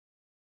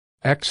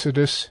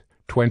Exodus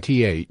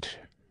 28.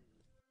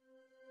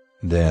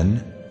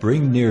 Then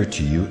bring near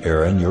to you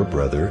Aaron your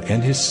brother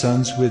and his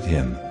sons with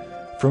him,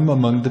 from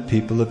among the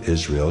people of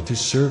Israel, to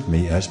serve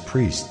me as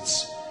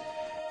priests.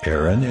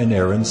 Aaron and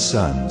Aaron's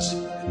sons,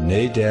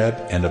 Nadab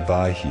and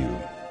Abihu,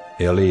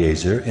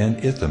 Eleazar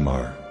and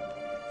Ithamar.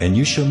 And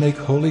you shall make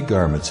holy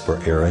garments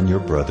for Aaron your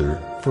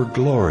brother, for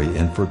glory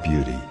and for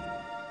beauty.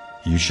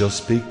 You shall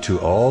speak to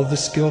all the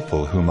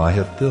skillful whom I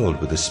have filled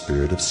with the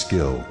spirit of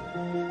skill,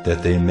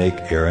 that they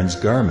make Aaron's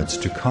garments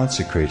to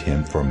consecrate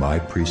him for my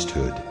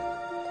priesthood.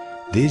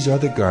 These are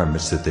the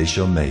garments that they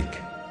shall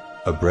make: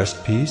 a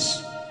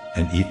breastpiece,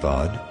 an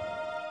ephod,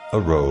 a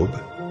robe,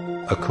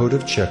 a coat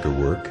of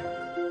checkerwork,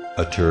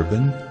 a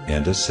turban,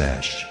 and a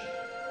sash.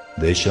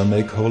 They shall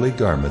make holy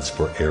garments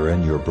for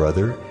Aaron your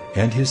brother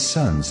and his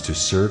sons to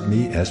serve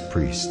me as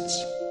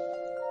priests.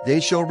 They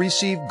shall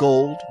receive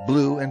gold,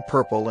 blue, and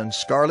purple, and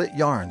scarlet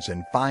yarns,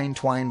 and fine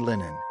twined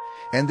linen.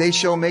 And they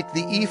shall make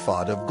the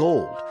ephod of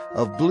gold,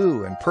 of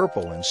blue and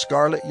purple and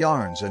scarlet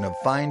yarns, and of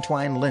fine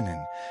twined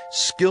linen,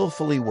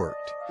 skillfully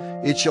worked.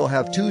 It shall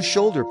have 2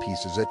 shoulder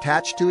pieces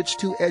attached to its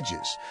 2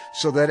 edges,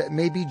 so that it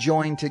may be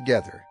joined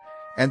together.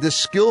 And the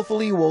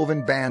skillfully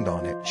woven band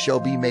on it shall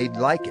be made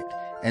like it,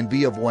 and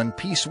be of one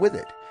piece with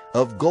it,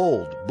 of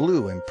gold,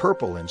 blue, and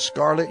purple, and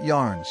scarlet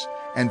yarns,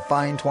 and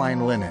fine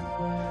twined linen.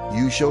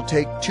 You shall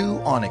take 2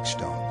 onyx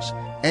stones,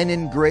 and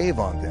engrave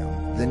on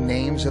them the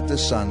names of the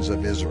sons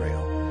of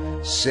Israel,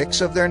 6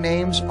 of their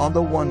names on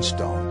the one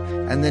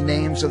stone, and the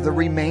names of the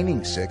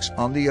remaining 6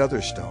 on the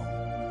other stone,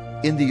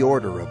 in the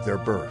order of their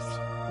birth.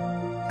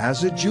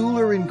 As a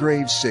jeweler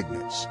engraves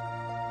signets,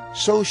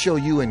 so shall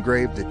you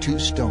engrave the 2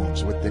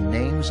 stones with the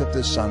names of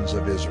the sons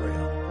of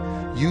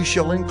Israel. You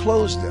shall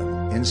enclose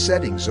them in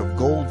settings of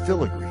gold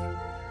filigree,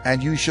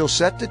 and you shall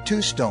set the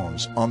 2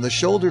 stones on the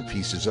shoulder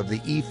pieces of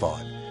the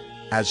ephod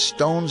as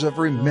stones of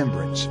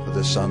remembrance for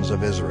the sons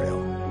of Israel.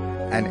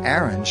 And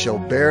Aaron shall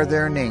bear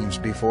their names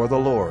before the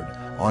Lord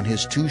on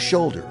his 2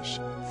 shoulders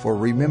for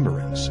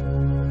remembrance.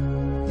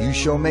 You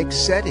shall make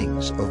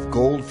settings of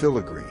gold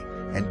filigree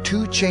and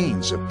 2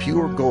 chains of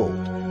pure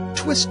gold,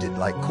 twisted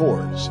like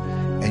cords,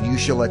 and you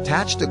shall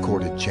attach the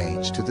corded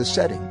chains to the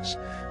settings.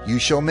 You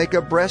shall make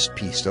a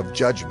breastpiece of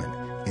judgment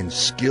in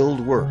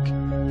skilled work.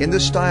 In the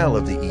style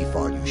of the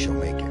ephod you shall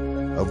make it.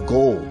 Of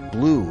gold,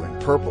 blue,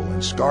 and purple,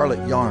 and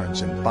scarlet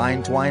yarns, and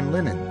fine twined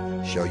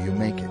linen shall you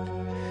make it.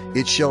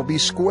 It shall be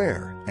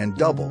square and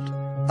doubled,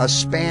 a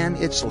span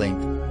its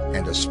length,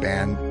 and a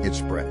span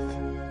its breadth.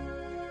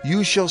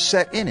 You shall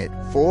set in it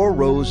 4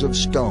 rows of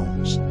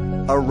stones.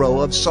 A row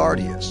of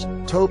sardius,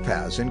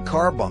 topaz, and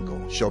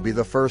carbuncle shall be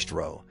the first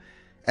row,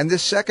 and the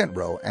second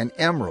row an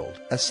emerald,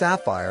 a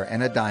sapphire,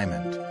 and a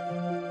diamond,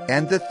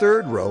 and the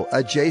third row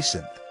a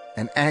jacinth,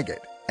 an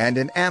agate, and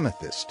an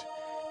amethyst,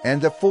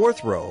 and the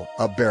 4th row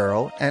a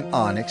beryl, an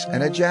onyx,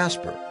 and a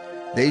jasper.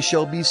 They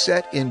shall be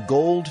set in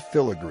gold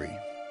filigree.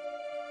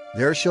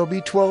 There shall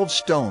be 12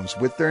 stones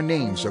with their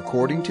names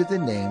according to the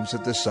names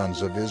of the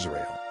sons of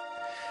Israel.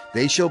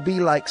 They shall be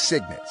like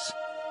signets,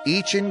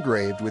 each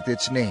engraved with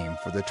its name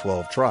for the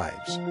 12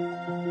 tribes.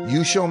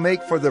 You shall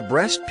make for the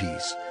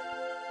breastpiece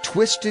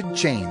twisted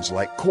chains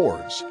like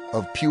cords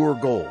of pure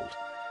gold.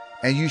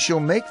 And you shall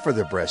make for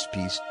the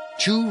breastpiece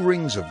 2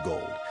 rings of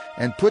gold,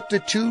 and put the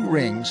 2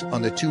 rings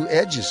on the 2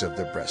 edges of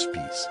the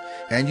breastpiece.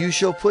 And you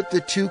shall put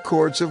the 2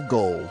 cords of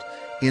gold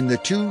in the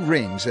 2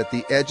 rings at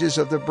the edges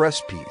of the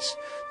breastpiece.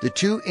 The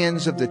 2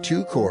 ends of the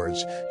 2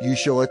 cords you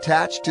shall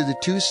attach to the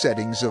 2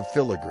 settings of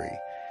filigree,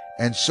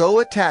 and so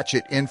attach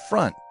it in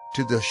front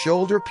to the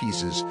shoulder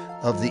pieces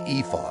of the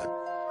ephod.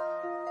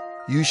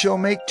 You shall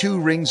make 2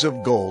 rings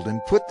of gold,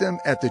 and put them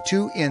at the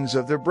 2 ends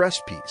of the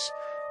breastpiece,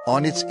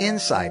 on its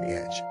inside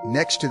edge,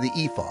 next to the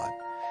ephod.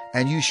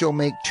 And you shall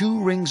make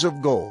 2 rings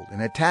of gold,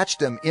 and attach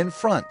them in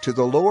front to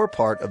the lower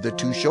part of the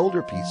 2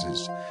 shoulder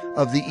pieces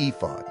of the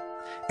ephod,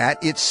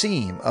 at its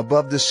seam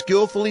above the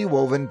skillfully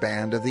woven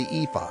band of the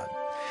ephod.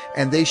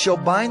 And they shall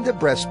bind the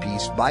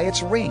breastpiece by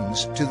its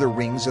rings to the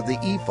rings of the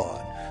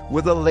ephod,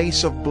 with a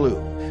lace of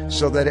blue,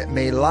 so that it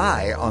may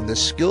lie on the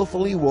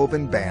skillfully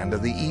woven band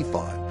of the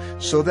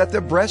ephod, so that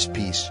the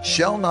breastpiece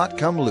shall not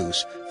come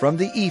loose from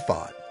the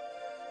ephod.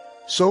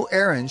 So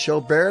Aaron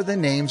shall bear the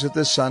names of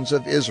the sons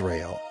of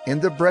Israel in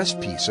the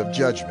breastpiece of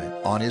judgment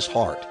on his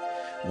heart,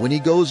 when he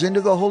goes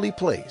into the holy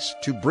place,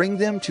 to bring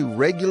them to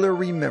regular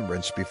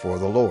remembrance before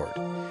the Lord.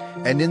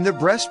 And in the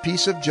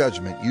breastpiece of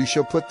judgment you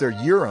shall put their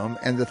Urim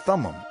and the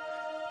Thummim,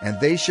 and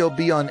they shall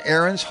be on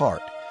Aaron's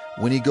heart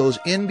when he goes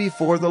in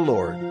before the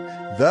Lord.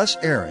 Thus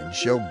Aaron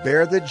shall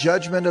bear the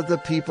judgment of the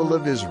people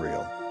of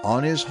Israel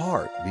on his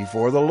heart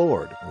before the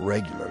Lord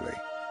regularly.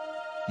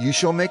 You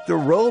shall make the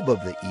robe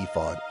of the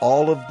ephod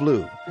all of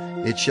blue.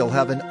 It shall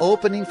have an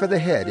opening for the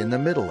head in the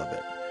middle of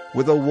it,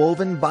 with a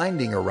woven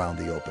binding around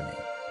the opening,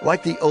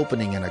 like the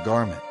opening in a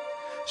garment,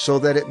 so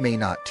that it may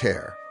not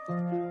tear.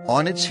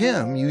 On its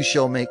hem you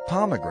shall make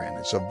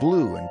pomegranates of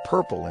blue and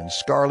purple and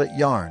scarlet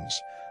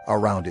yarns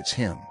around its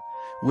hem,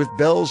 with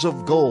bells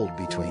of gold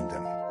between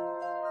them.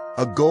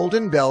 a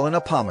golden bell and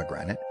a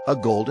pomegranate, a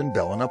golden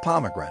bell and a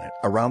pomegranate,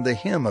 around the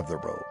hem of the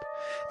robe.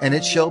 And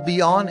it shall be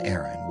on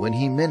Aaron when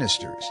he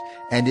ministers,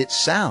 and its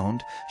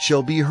sound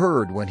shall be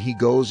heard when he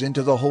goes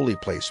into the holy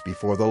place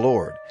before the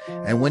Lord,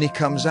 and when he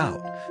comes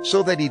out,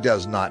 so that he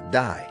does not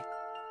die.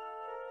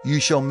 You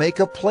shall make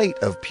a plate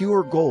of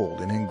pure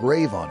gold and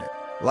engrave on it,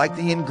 like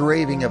the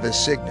engraving of a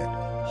signet,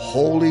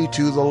 holy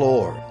to the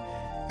Lord.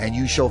 And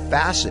you shall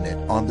fasten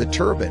it on the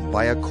turban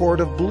by a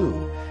cord of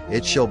blue.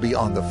 It shall be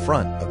on the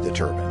front of the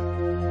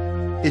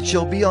turban. It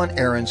shall be on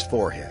Aaron's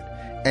forehead,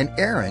 and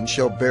Aaron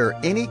shall bear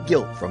any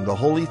guilt from the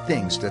holy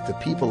things that the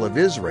people of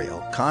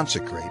Israel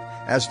consecrate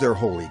as their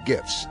holy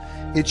gifts.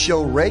 It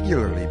shall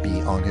regularly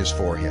be on his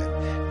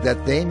forehead,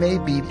 that they may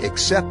be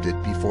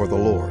accepted before the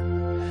Lord.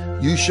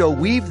 You shall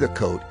weave the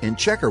coat in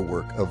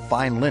checkerwork of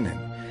fine linen,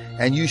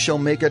 and you shall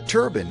make a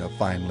turban of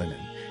fine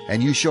linen,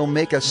 and you shall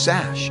make a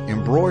sash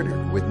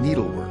embroidered with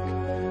needlework.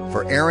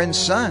 For Aaron's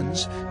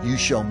sons you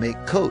shall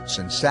make coats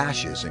and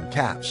sashes and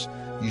caps.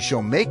 You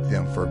shall make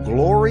them for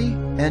glory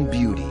and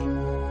beauty.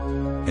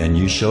 And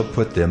you shall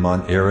put them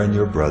on Aaron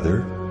your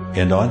brother,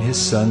 and on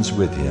his sons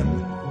with him,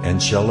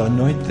 and shall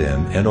anoint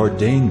them, and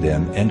ordain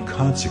them, and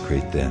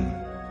consecrate them,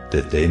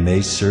 that they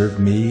may serve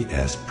me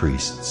as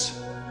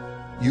priests.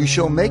 You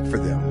shall make for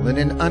them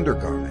linen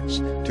undergarments,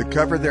 to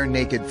cover their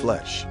naked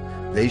flesh.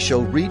 They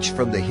shall reach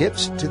from the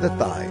hips to the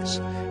thighs,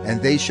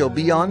 and they shall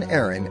be on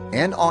Aaron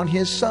and on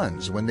his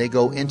sons when they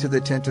go into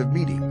the tent of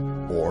meeting,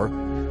 or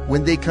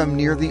when they come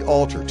near the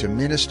altar to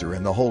minister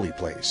in the holy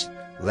place,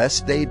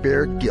 lest they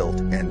bear guilt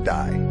and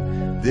die.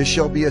 This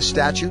shall be a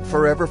statute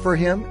forever for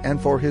him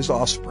and for his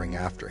offspring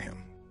after him.